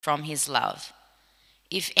from his love,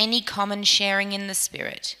 if any common sharing in the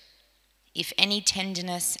Spirit, if any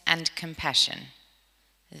tenderness and compassion,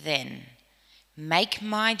 then make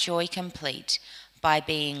my joy complete by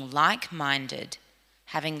being like-minded,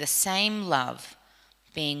 having the same love,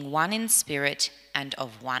 being one in spirit and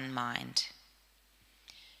of one mind.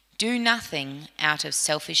 Do nothing out of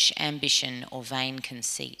selfish ambition or vain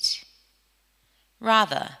conceit.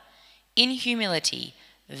 Rather, in humility,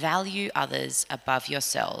 value others above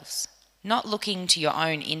yourselves, not looking to your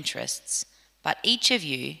own interests, but each of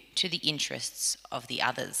you to the interests of the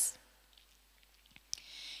others.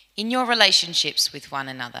 In your relationships with one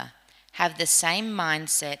another, have the same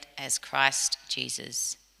mindset as Christ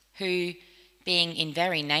Jesus, who, being in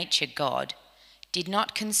very nature God, did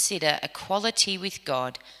not consider equality with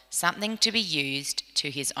God something to be used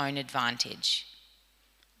to his own advantage.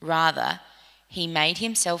 Rather, he made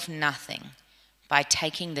himself nothing by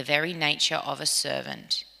taking the very nature of a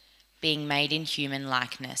servant, being made in human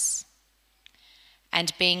likeness.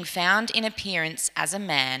 And being found in appearance as a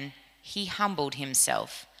man, he humbled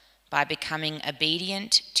himself by becoming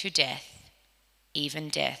obedient to death, even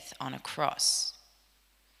death on a cross.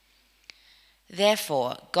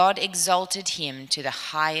 Therefore, God exalted him to the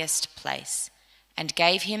highest place and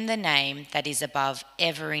gave him the name that is above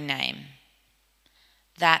every name,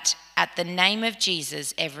 that at the name of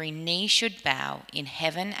Jesus every knee should bow in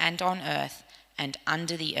heaven and on earth and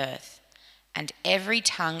under the earth, and every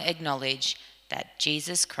tongue acknowledge that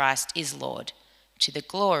Jesus Christ is Lord, to the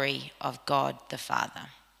glory of God the Father.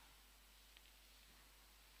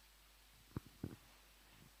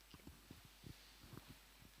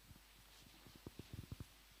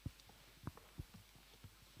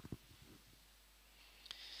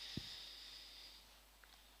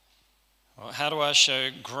 How do I show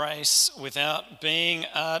grace without being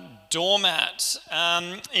a doormat?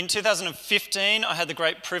 In 2015, I had the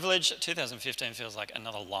great privilege, 2015 feels like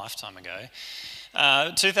another lifetime ago.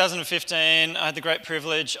 2015, I had the great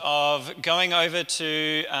privilege of going over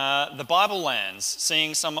to the Bible lands,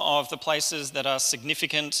 seeing some of the places that are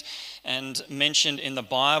significant and mentioned in the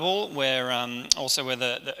Bible, where also where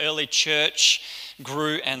the early church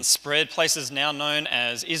grew and spread, places now known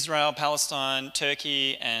as Israel, Palestine,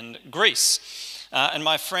 Turkey, and Greece. And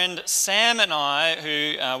my friend Sam and I,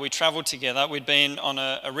 who we travelled together, we'd been on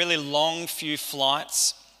a really long few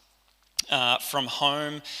flights from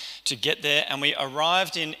home to get there, and we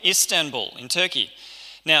arrived in Istanbul, in Turkey.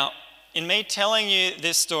 Now, in me telling you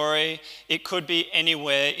this story, it could be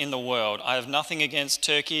anywhere in the world. I have nothing against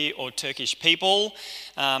Turkey or Turkish people.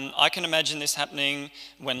 I can imagine this happening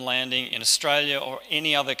when landing in Australia or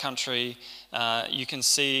any other country. You can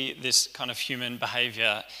see this kind of human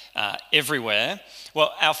behaviour everywhere.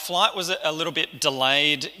 Well, our flight was a little bit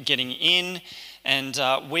delayed getting in, and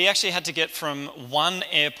we actually had to get from one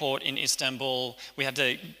airport in Istanbul, we had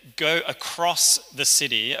to go across the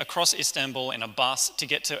city, across Istanbul in a bus to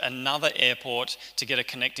get to another airport to get a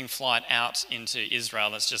connecting flight out into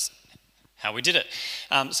Israel. That's just how we did it.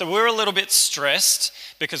 So we're a little bit stressed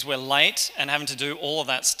because we're late and having to do all of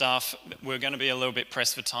that stuff. We're going to be a little bit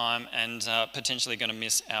pressed for time and potentially going to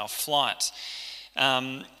miss our flight.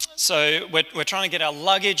 So we're trying to get our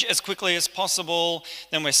luggage as quickly as possible.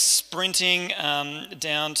 Then we're sprinting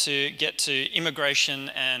down to get to immigration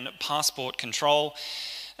and passport control,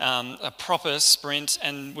 a proper sprint,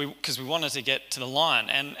 and because we wanted to get to the line.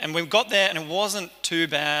 And we got there, and it wasn't too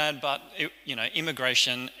bad, but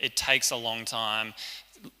immigration, it takes a long time.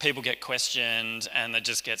 People get questioned and it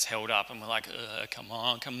just gets held up, and we're like, come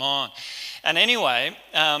on. And anyway,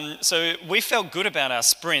 so we felt good about our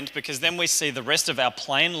sprint because then we see the rest of our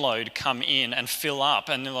plane load come in and fill up,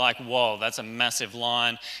 and they're like, whoa, that's a massive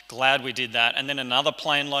line. Glad we did that. And then another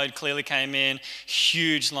plane load clearly came in,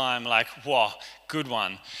 huge line, like, whoa, good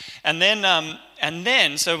one. And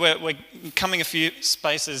then, so we're coming a few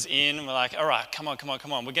spaces in, and we're like, all right, come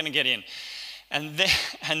on, we're going to get in.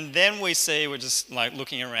 And then we see, we're just like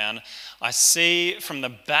looking around, I see from the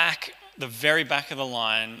very back of the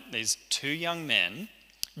line, these two young men,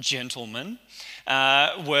 gentlemen,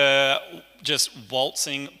 were just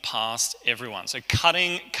waltzing past everyone. So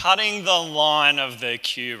cutting the line of the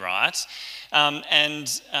queue, right?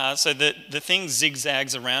 So the thing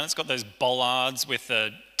zigzags around. It's got those bollards with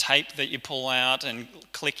the tape that you pull out and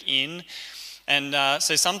click in. And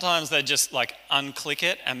so sometimes they just like unclick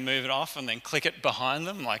it and move it off and then click it behind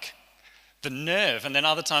them, like the nerve. And then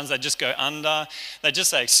other times they just go under. They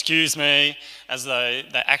just say, excuse me, as though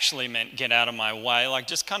they actually meant get out of my way, like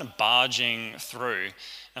just kind of barging through.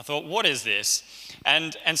 And I thought, what is this?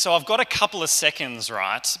 And so I've got a couple of seconds,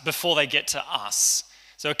 right, before they get to us.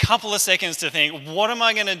 So a couple of seconds to think, what am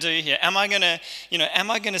I going to do here? Am I going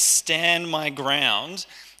to stand my ground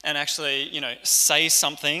and actually, say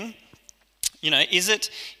something? Is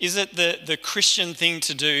it the Christian thing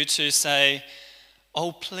to do to say,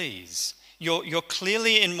 oh, please, you're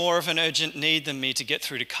clearly in more of an urgent need than me to get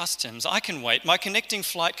through to customs. I can wait. My connecting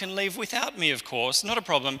flight can leave without me, of course. Not a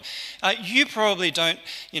problem. You probably don't,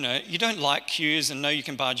 you don't like queues and know you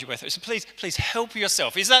can barge your way through. So please help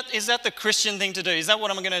yourself. Is that the Christian thing to do? Is that what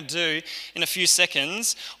I'm going to do in a few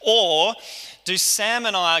seconds? Or do Sam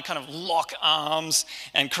and I kind of lock arms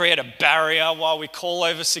and create a barrier while we call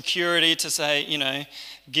over security to say,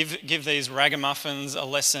 give these ragamuffins a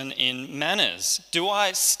lesson in manners? Do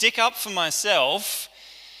I stick up for myself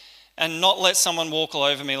and not let someone walk all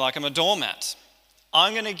over me like I'm a doormat?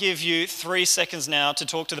 I'm going to give you 3 seconds now to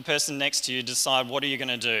talk to the person next to you, decide what are you going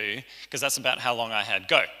to do, because that's about how long I had.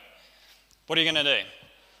 Go. What are you going to do?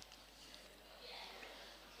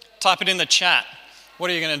 Type it in the chat.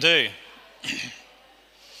 What are you going to do?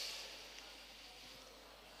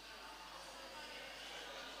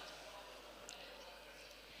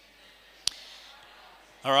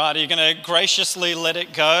 All right, are you going to graciously let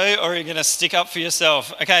it go, or are you going to stick up for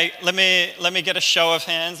yourself? Okay, let me get a show of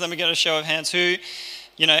hands. Who,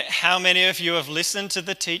 how many of you have listened to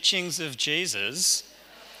the teachings of Jesus,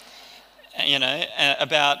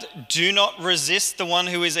 about do not resist the one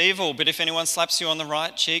who is evil, but if anyone slaps you on the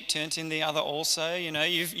right cheek, turn to the other also.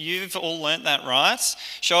 You've all learnt that, right?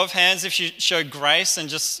 Show of hands if you show grace and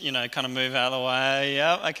just, kind of move out of the way.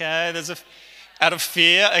 Yeah, okay, out of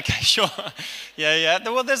fear, okay, sure. Yeah.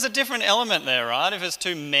 Well, there's a different element there, right? If it's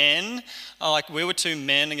two men, like we were two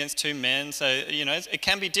men against two men, so, it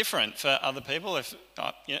can be different for other people.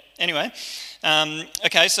 Anyway,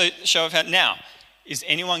 okay, so show of hands. Now, is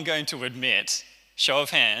anyone going to admit, show of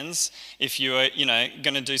hands, if you are,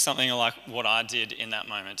 going to do something like what I did in that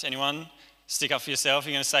moment? Anyone stick up for yourself?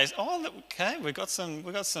 You're going to say, oh, okay, we've got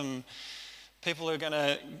some people who are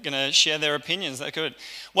going to share their opinions. They're good.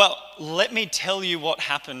 Well, let me tell you what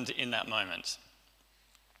happened in that moment.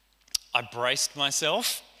 I braced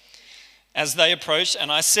myself as they approached,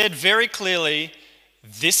 and I said very clearly,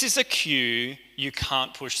 this is a queue you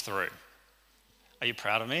can't push through. Are you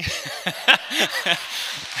proud of me?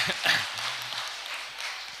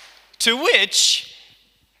 To which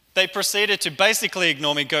they proceeded to basically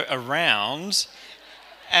ignore me, go around,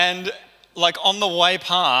 and like on the way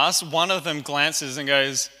past, one of them glances and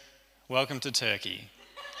goes, "Welcome to Turkey,"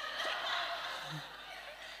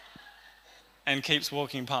 and keeps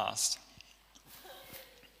walking past.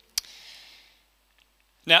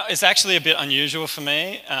 Now, it's actually a bit unusual for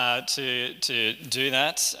me to do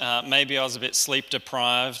that. Maybe I was a bit sleep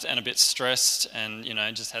deprived and a bit stressed and,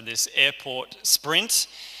 just had this airport sprint.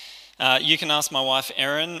 You can ask my wife,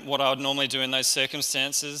 Erin, what I would normally do in those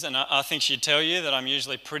circumstances, and I think she'd tell you that I'm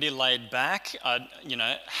usually pretty laid back.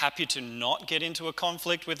 Happy to not get into a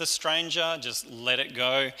conflict with a stranger, just let it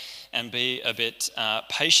go and be a bit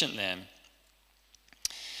patient then.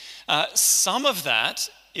 Some of that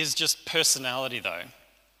is just personality, though.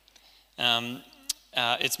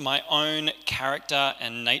 It's my own character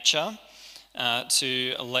and nature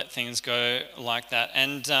to let things go like that.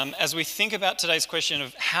 And as we think about today's question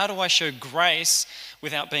of how do I show grace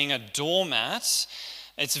without being a doormat,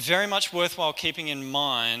 it's very much worthwhile keeping in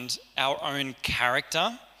mind our own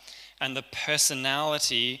character and the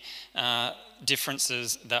personality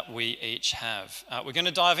differences that we each have. We're going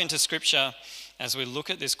to dive into Scripture as we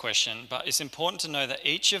look at this question, but it's important to know that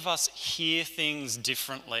each of us hear things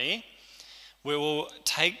differently. We will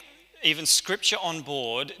take even Scripture on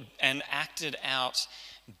board and act it out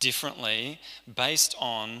differently based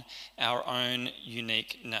on our own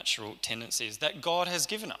unique natural tendencies that God has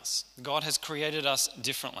given us. God has created us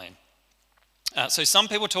differently. So some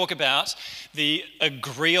people talk about the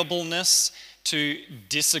agreeableness to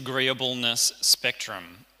disagreeableness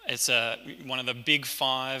spectrum. It's one of the big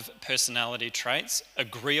 5 personality traits,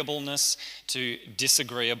 agreeableness to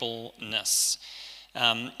disagreeableness.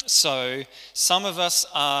 So some of us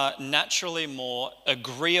are naturally more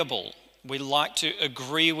agreeable. We like to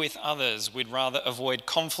agree with others. We'd rather avoid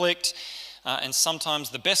conflict. And sometimes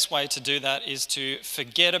the best way to do that is to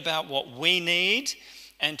forget about what we need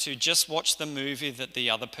and to just watch the movie that the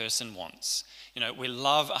other person wants. We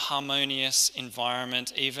love a harmonious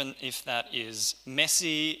environment, even if that is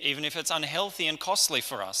messy, even if it's unhealthy and costly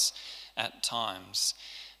for us at times.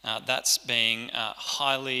 That's being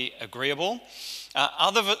highly agreeable.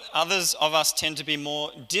 Others of us tend to be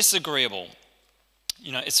more disagreeable.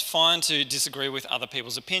 It's fine to disagree with other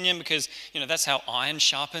people's opinion because, that's how iron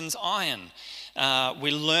sharpens iron.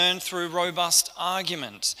 We learn through robust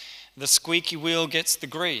argument. The squeaky wheel gets the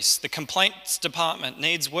grease. The complaints department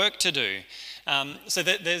needs work to do. So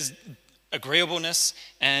that there's agreeableness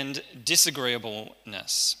and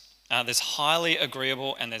disagreeableness. There's highly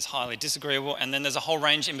agreeable and there's highly disagreeable, and then there's a whole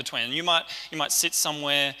range in between. And you might sit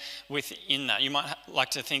somewhere within that. You might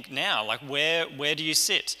like to think now, like where do you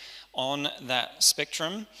sit on that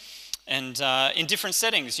spectrum? And in different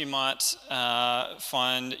settings, you might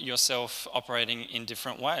find yourself operating in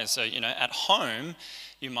different ways. So, at home,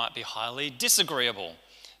 you might be highly disagreeable,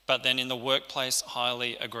 but then in the workplace,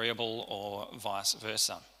 highly agreeable, or vice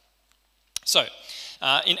versa. So,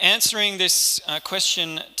 in answering this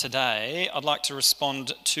question today, I'd like to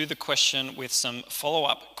respond to the question with some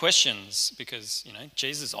follow-up questions, because,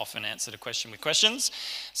 Jesus often answered a question with questions,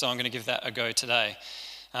 so I'm going to give that a go today.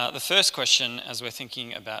 The first question, as we're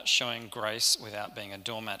thinking about showing grace without being a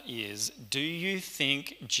doormat, is, do you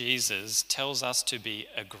think Jesus tells us to be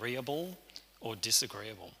agreeable or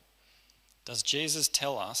disagreeable?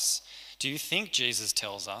 Do you think Jesus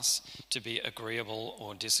tells us to be agreeable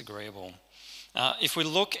or disagreeable? If we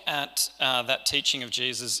look at that teaching of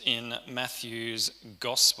Jesus in Matthew's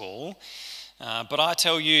Gospel, but I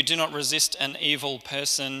tell you, do not resist an evil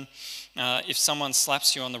person. If someone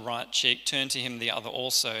slaps you on the right cheek, turn to him the other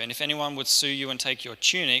also. And if anyone would sue you and take your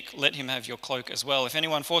tunic, let him have your cloak as well. If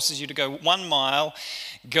anyone forces you to go 1 mile,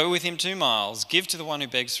 go with him 2 miles. Give to the one who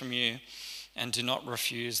begs from you, and do not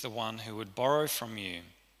refuse the one who would borrow from you.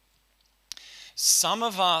 Some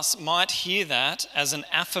of us might hear that as an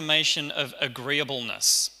affirmation of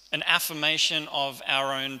agreeableness, an affirmation of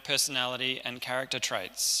our own personality and character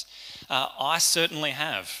traits. I certainly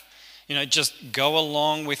have. Just go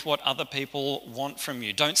along with what other people want from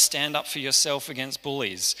you. Don't stand up for yourself against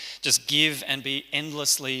bullies. Just give and be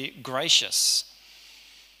endlessly gracious.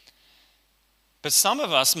 But some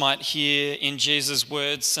of us might hear in Jesus'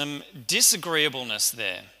 words some disagreeableness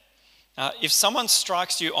there. If someone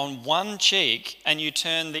strikes you on one cheek and you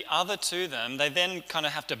turn the other to them, they then kind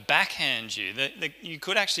of have to backhand you. You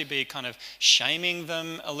could actually be kind of shaming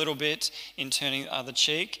them a little bit in turning the other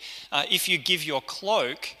cheek. If you give your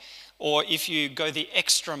cloak, or if you go the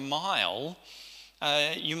extra mile,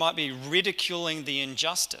 you might be ridiculing the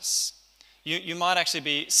injustice. You might actually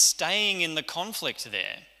be staying in the conflict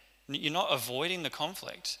there. You're not avoiding the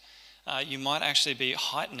conflict. You might actually be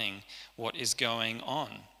heightening what is going on.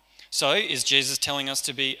 So is Jesus telling us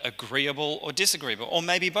to be agreeable or disagreeable? Or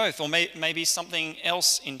maybe both, or maybe something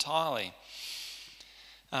else entirely?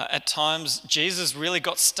 At times, Jesus really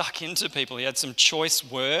got stuck into people. He had some choice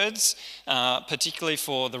words, particularly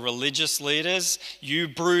for the religious leaders. You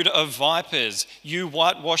brood of vipers, you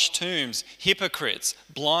whitewashed tombs, hypocrites,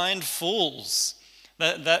 blind fools.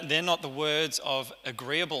 They're not the words of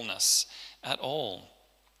agreeableness at all.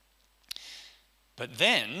 But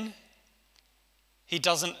then, he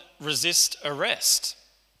doesn't resist arrest.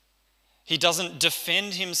 He doesn't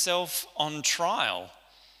defend himself on trial.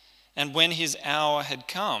 And when his hour had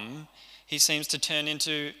come, he seems to turn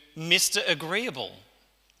into Mr. Agreeable.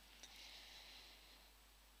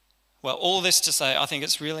 Well, all this to say, I think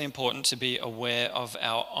it's really important to be aware of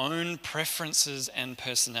our own preferences and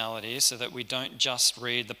personalities so that we don't just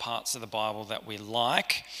read the parts of the Bible that we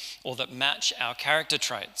like or that match our character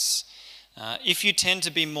traits. If you tend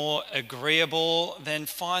to be more agreeable, then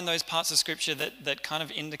find those parts of Scripture that kind of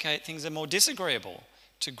indicate things are more disagreeable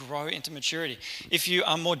to grow into maturity. If you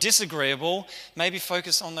are more disagreeable, maybe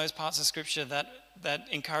focus on those parts of Scripture that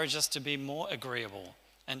encourage us to be more agreeable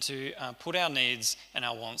and to put our needs and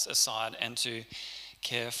our wants aside and to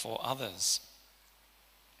care for others.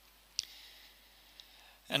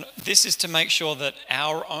 And this is to make sure that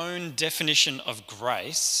our own definition of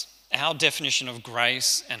grace, our definition of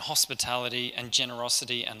grace and hospitality and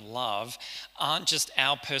generosity and love aren't just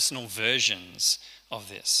our personal versions of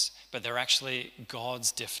this, but they're actually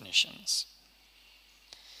God's definitions.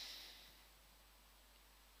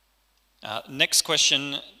 Next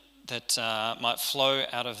question that might flow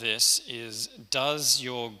out of this is, does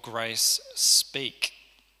your grace speak?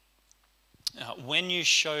 When you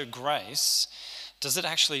show grace, does it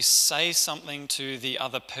actually say something to the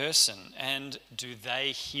other person, and do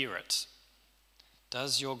they hear it?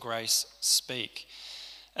 Does your grace speak?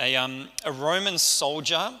 A Roman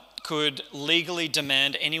soldier could legally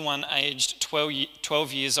demand anyone aged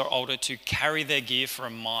 12 years or older to carry their gear for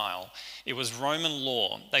a mile. It was Roman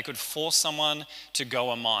law. They could force someone to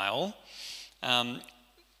go a mile.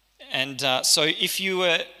 So if you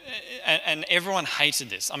were, and everyone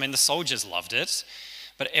hated this. I mean, the soldiers loved it,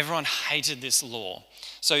 but everyone hated this law.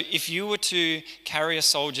 So if you were to carry a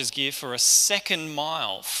soldier's gear for a second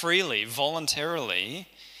mile freely, voluntarily,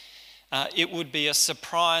 it would be a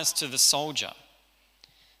surprise to the soldier.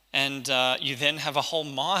 And you then have a whole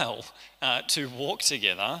mile to walk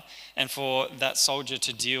together and for that soldier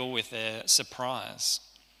to deal with their surprise.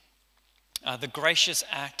 The gracious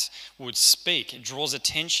act would speak. It draws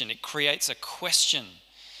attention. It creates a question.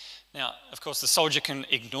 Now, of course, the soldier can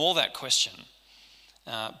ignore that question,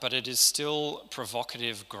 but it is still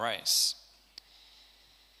provocative grace.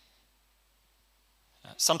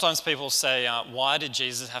 Sometimes people say, why did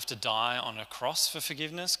Jesus have to die on a cross for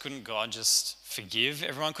forgiveness? Couldn't God just forgive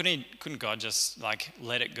everyone? Couldn't God just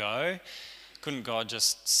let it go? Couldn't God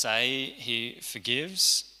just say he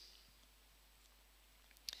forgives?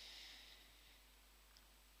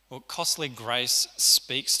 Well, costly grace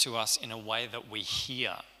speaks to us in a way that we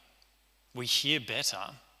hear. We hear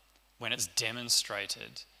better when it's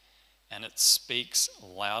demonstrated and it speaks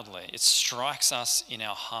loudly. It strikes us in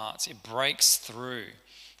our hearts. It breaks through.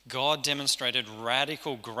 God demonstrated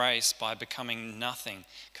radical grace by becoming nothing,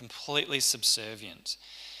 completely subservient.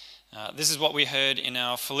 This is what we heard in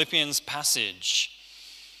our Philippians passage.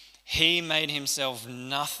 He made himself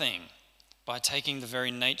nothing by taking the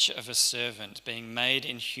very nature of a servant, being made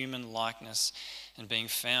in human likeness and being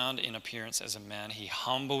found in appearance as a man. He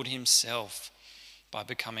humbled himself by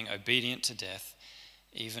becoming obedient to death,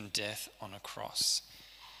 even death on a cross.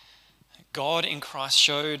 God in Christ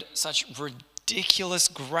showed such ridiculous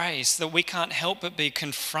grace that we can't help but be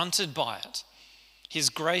confronted by it. His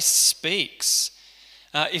grace speaks.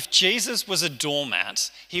 If Jesus was a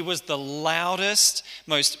doormat, he was the loudest,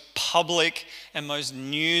 most public, and most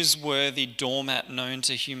newsworthy doormat known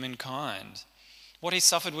to humankind. What he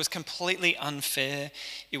suffered was completely unfair.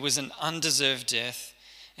 It was an undeserved death,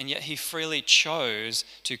 and yet he freely chose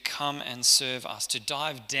to come and serve us, to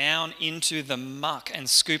dive down into the muck and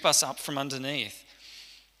scoop us up from underneath.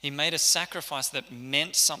 He made a sacrifice that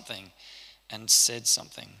meant something and said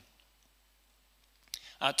something.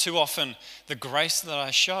 Too often, the grace that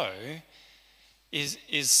I show is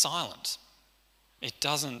silent. It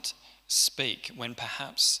doesn't speak when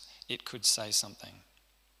perhaps it could say something.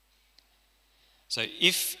 So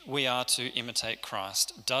if we are to imitate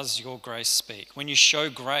Christ, does your grace speak? When you show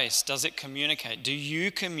grace, does it communicate? Do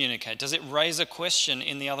you communicate? Does it raise a question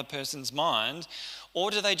in the other person's mind?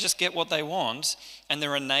 Or do they just get what they want and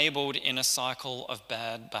they're enabled in a cycle of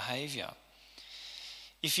bad behaviour?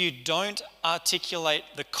 If you don't articulate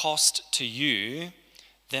the cost to you,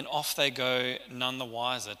 then off they go none the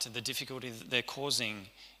wiser to the difficulty that they're causing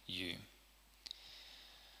you.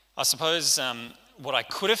 I suppose what I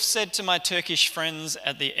could have said to my Turkish friends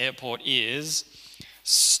at the airport is,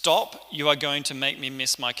 stop, you are going to make me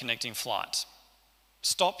miss my connecting flight.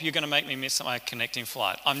 Stop, you're going to make me miss my connecting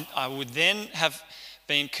flight. I would then have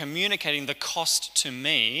been communicating the cost to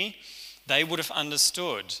me. They would have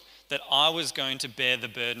understood that I was going to bear the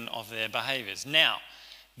burden of their behaviours. Now,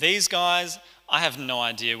 these guys, I have no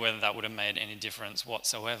idea whether that would have made any difference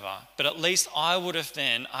whatsoever, but at least I would have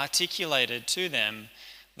then articulated to them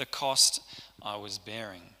the cost I was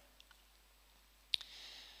bearing.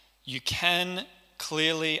 You can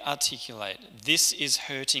clearly articulate, this is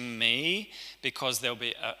hurting me because there'll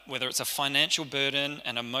be, whether it's a financial burden,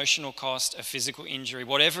 an emotional cost, a physical injury,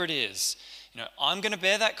 whatever it is, I'm going to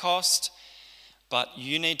bear that cost. But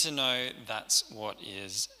you need to know that's what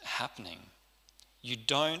is happening. You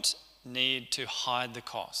don't need to hide the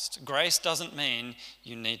cost. Grace doesn't mean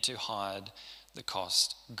you need to hide the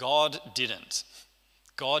cost. God didn't.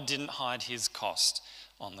 God didn't hide his cost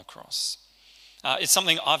on the cross. It's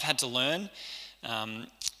something I've had to learn.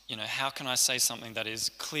 How can I say something that is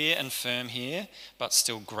clear and firm here, but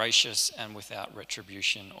still gracious and without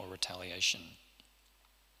retribution or retaliation?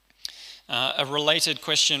 A related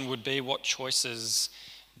question would be, what choices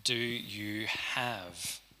do you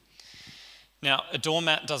have? Now, a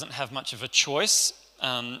doormat doesn't have much of a choice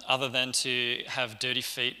other than to have dirty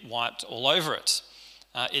feet wiped all over it.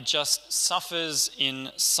 It just suffers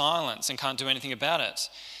in silence and can't do anything about it.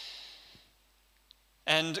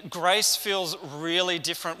 And grace feels really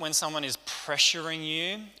different when someone is pressuring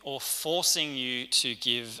you or forcing you to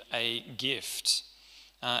give a gift.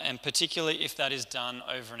 And particularly if that is done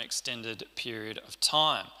over an extended period of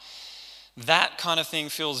time. That kind of thing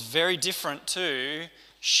feels very different to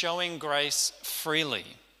showing grace freely,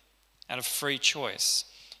 out of free choice.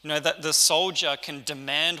 That the soldier can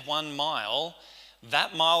demand 1 mile,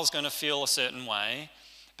 that mile is going to feel a certain way,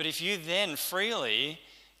 but if you then freely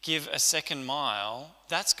give a 2nd mile,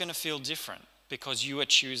 that's going to feel different because you are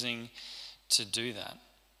choosing to do that.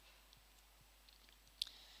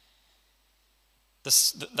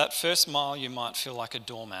 That 1st mile you might feel like a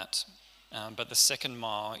doormat, but the 2nd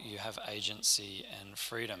mile you have agency and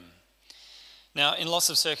freedom. Now, in lots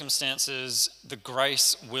of circumstances, the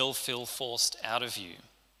grace will feel forced out of you.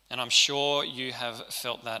 And I'm sure you have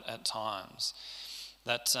felt that at times.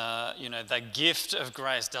 That, the gift of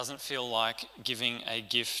grace doesn't feel like giving a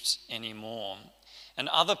gift anymore. And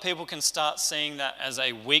other people can start seeing that as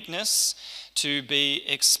a weakness to be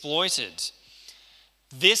exploited.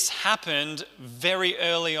 This happened very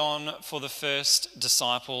early on for the first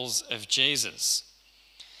disciples of Jesus.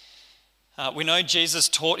 We know Jesus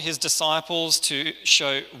taught his disciples to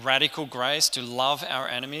show radical grace, to love our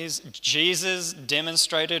enemies. Jesus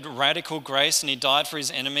demonstrated radical grace and he died for his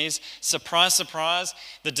enemies. Surprise, surprise,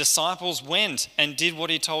 the disciples went and did what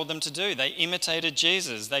he told them to do. They imitated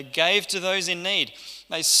Jesus. They gave to those in need.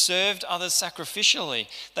 They served others sacrificially.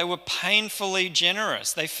 They were painfully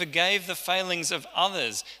generous. They forgave the failings of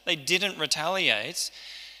others. They didn't retaliate.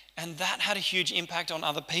 And that had a huge impact on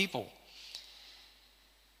other people.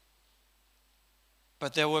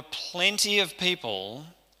 But there were plenty of people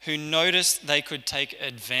who noticed they could take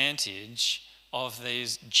advantage of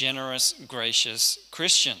these generous, gracious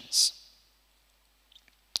Christians.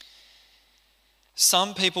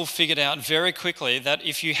 Some people figured out very quickly that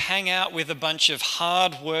if you hang out with a bunch of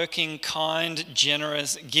hard-working, kind,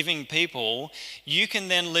 generous, giving people, you can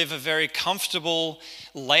then live a very comfortable,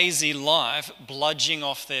 lazy life, bludgeoning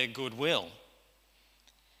off their goodwill.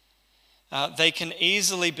 They can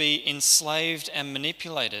easily be enslaved and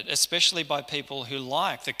manipulated, especially by people who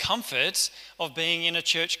like the comfort of being in a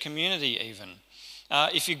church community even.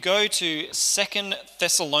 If you go to 2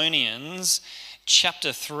 Thessalonians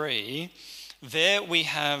chapter 3, there we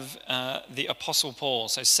have the Apostle Paul.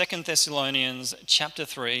 So 2 Thessalonians chapter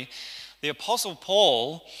 3, the Apostle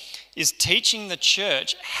Paul is teaching the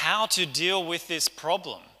church how to deal with this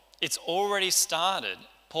problem. It's already started.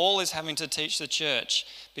 Paul is having to teach the church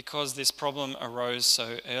because this problem arose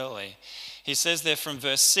so early. He says there from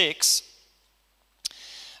verse 6,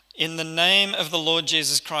 "In the name of the Lord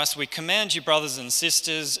Jesus Christ, we command you, brothers and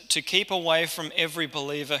sisters, to keep away from every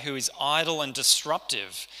believer who is idle and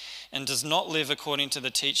disruptive and does not live according to the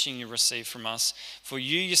teaching you receive from us. For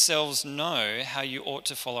you yourselves know how you ought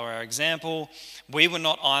to follow our example. We were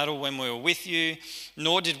not idle when we were with you,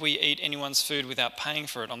 nor did we eat anyone's food without paying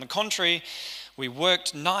for it. On the contrary, we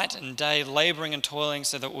worked night and day, laboring and toiling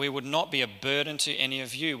so that we would not be a burden to any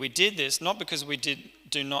of you. We did this not because we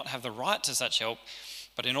do not have the right to such help,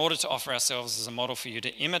 but in order to offer ourselves as a model for you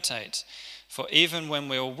to imitate. For even when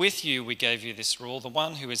we were with you, we gave you this rule: the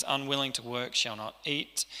one who is unwilling to work shall not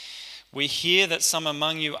eat. We hear that some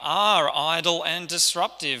among you are idle and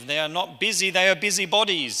disruptive. They are not busy, they are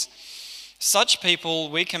busybodies. Such people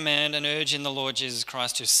we command and urge in the Lord Jesus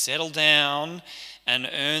Christ to settle down and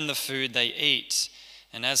earn the food they eat.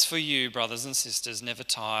 And as for you, brothers and sisters, never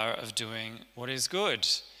tire of doing what is good."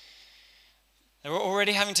 They were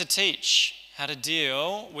already having to teach how to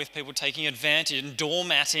deal with people taking advantage and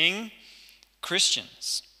doormatting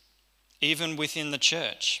Christians, even within the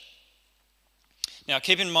church. Now,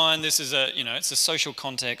 keep in mind, this is it's a social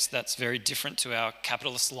context that's very different to our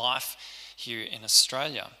capitalist life here in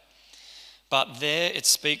Australia. But there it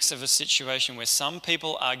speaks of a situation where some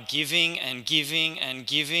people are giving and giving and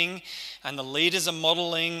giving, and the leaders are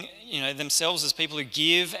modeling, themselves as people who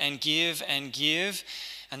give and give and give,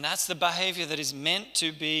 and that's the behavior that is meant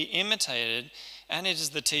to be imitated, and it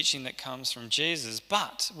is the teaching that comes from Jesus.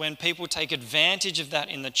 But when people take advantage of that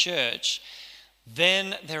in the church,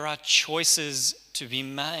 then there are choices to be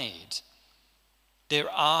made.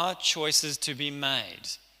 There are choices to be made.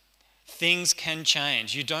 Things can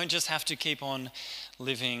change. You don't just have to keep on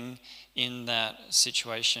living in that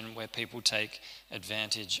situation where people take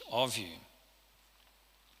advantage of you.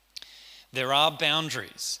 There are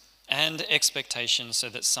boundaries and expectations so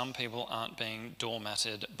that some people aren't being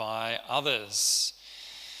doormatted by others.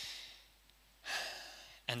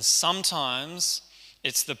 And sometimes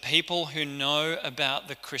it's the people who know about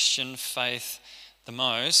the Christian faith the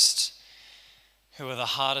most who are the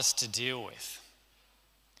hardest to deal with.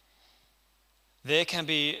 There can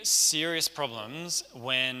be serious problems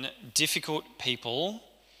when difficult people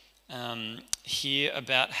hear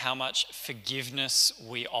about how much forgiveness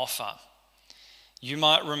we offer. You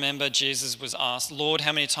might remember Jesus was asked, "Lord,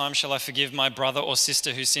 how many times shall I forgive my brother or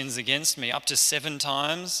sister who sins against me? Up to 7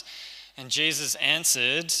 times? And Jesus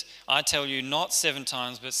answered, "I tell you, not 7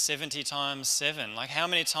 times, but 70 times 7. Like, how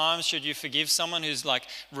many times should you forgive someone who's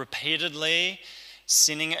repeatedly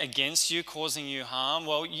sinning against you, causing you harm?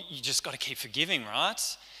 Well, you just got to keep forgiving, right?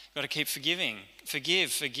 You've got to keep forgiving.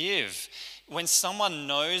 Forgive. When someone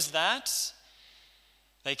knows that,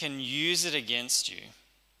 they can use it against you.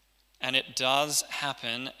 And it does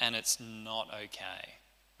happen, and it's not okay.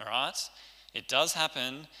 All right? It does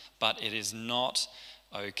happen, but it is not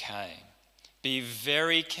okay. Be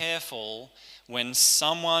very careful when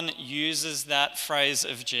someone uses that phrase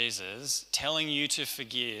of Jesus, telling you to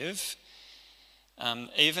forgive,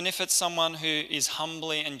 even if it's someone who is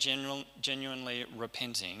humbly and genuinely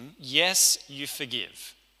repenting. Yes, you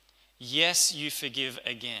forgive. Yes, you forgive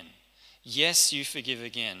again. Yes, you forgive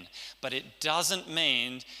again. But it doesn't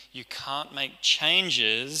mean you can't make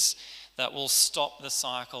changes that will stop the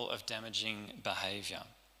cycle of damaging behaviour.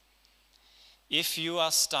 If you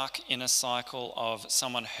are stuck in a cycle of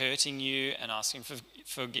someone hurting you and asking for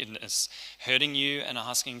forgiveness, hurting you and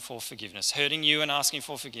asking for forgiveness, hurting you and asking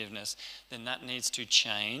for forgiveness, then that needs to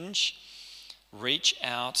change. Reach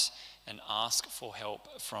out and ask for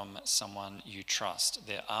help from someone you trust.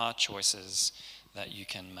 There are choices that you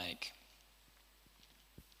can make.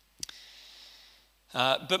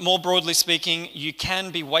 But more broadly speaking, you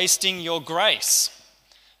can be wasting your grace.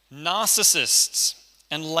 Narcissists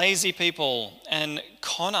and lazy people and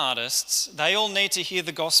con artists, they all need to hear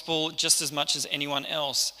the gospel just as much as anyone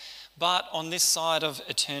else. But on this side of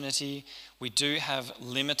eternity, we do have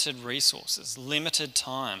limited resources, limited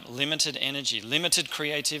time, limited energy, limited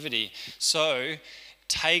creativity. So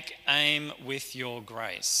take aim with your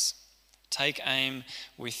grace. Take aim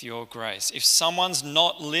with your grace. If someone's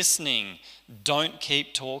not listening, don't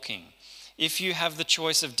keep talking. If you have the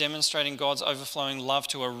choice of demonstrating God's overflowing love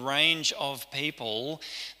to a range of people,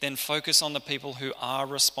 then focus on the people who are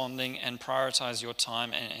responding and prioritize your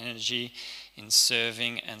time and energy in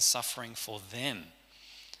serving and suffering for them.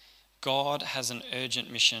 God has an urgent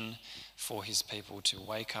mission for his people to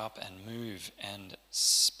wake up and move and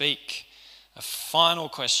speak. A final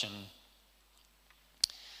question.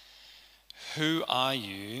 Who are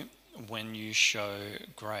you when you show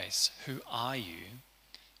grace? Who are you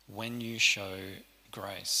when you show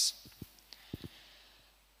grace?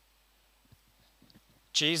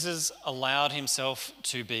 Jesus allowed himself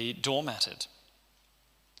to be doormatted.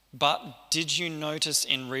 But did you notice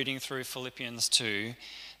in reading through Philippians 2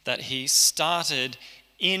 that he started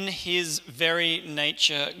in his very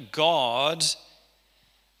nature God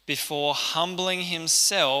before humbling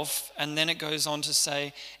himself, and then it goes on to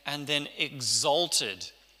say, and then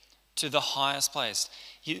exalted to the highest place.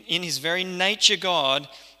 In his very nature God,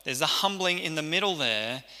 there's the humbling in the middle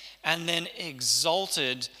there, and then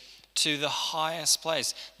exalted to the highest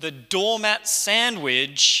place. The doormat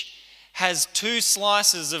sandwich has 2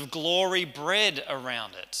 slices of glory bread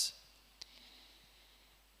around it.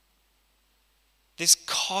 This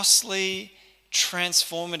costly,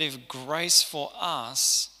 transformative grace for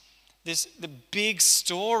us, the big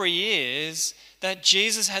story is that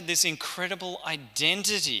Jesus had this incredible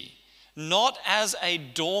identity, not as a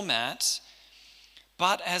doormat,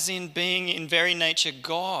 but as in being in very nature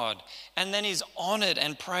God. And then he's honored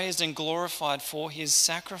and praised and glorified for his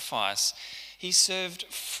sacrifice. He served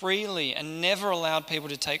freely and never allowed people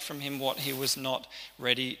to take from him what he was not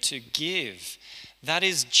ready to give. That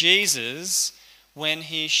is Jesus when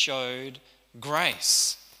he showed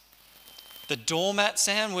grace. The doormat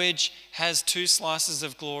sandwich has 2 slices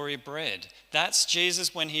of glory bread. That's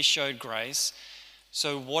Jesus when he showed grace.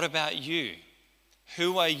 So what about you?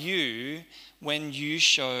 Who are you when you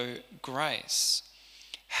show grace?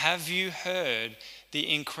 Have you heard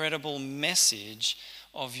the incredible message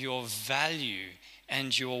of your value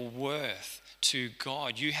and your worth to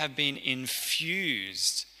God? You have been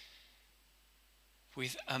infused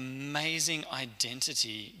with amazing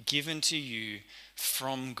identity given to you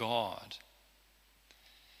from God.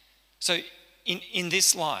 So in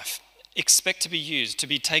this life, expect to be used, to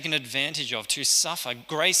be taken advantage of, to suffer.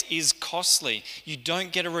 Grace is costly. You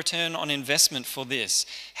don't get a return on investment for this.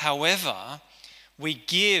 However, we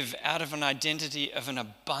give out of an identity of an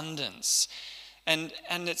abundance. And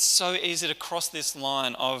it's so easy to cross this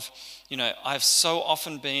line of, I've so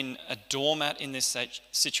often been a doormat in this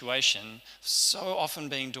situation, so often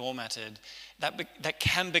being doormatted, that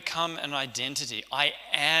can become an identity. I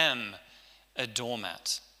am a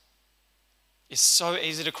doormat. It's so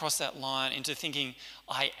easy to cross that line into thinking,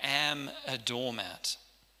 I am a doormat.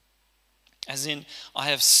 As in, I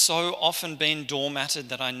have so often been doormatted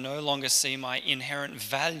that I no longer see my inherent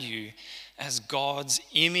value as God's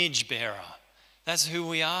image bearer. That's who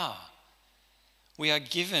we are. We are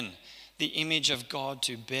given the image of God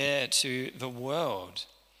to bear to the world.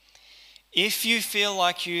 If you feel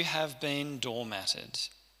like you have been doormatted,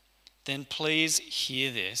 then please hear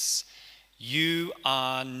this. You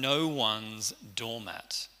are no one's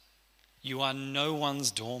doormat. You are no one's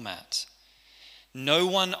doormat. No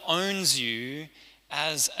one owns you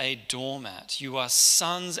as a doormat. You are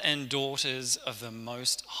sons and daughters of the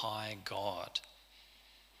Most High God.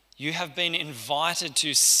 You have been invited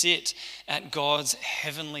to sit at God's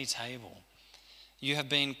heavenly table. You have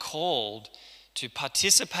been called to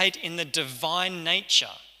participate in the divine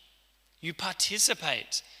nature. You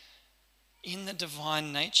participate in the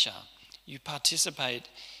divine nature. You participate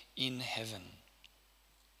in heaven.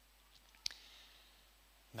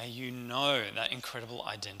 May you know that incredible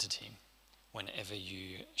identity whenever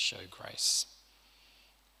you show grace.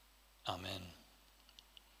 Amen.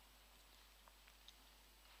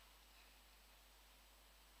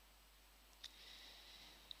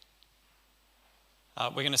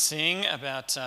 We're going to sing about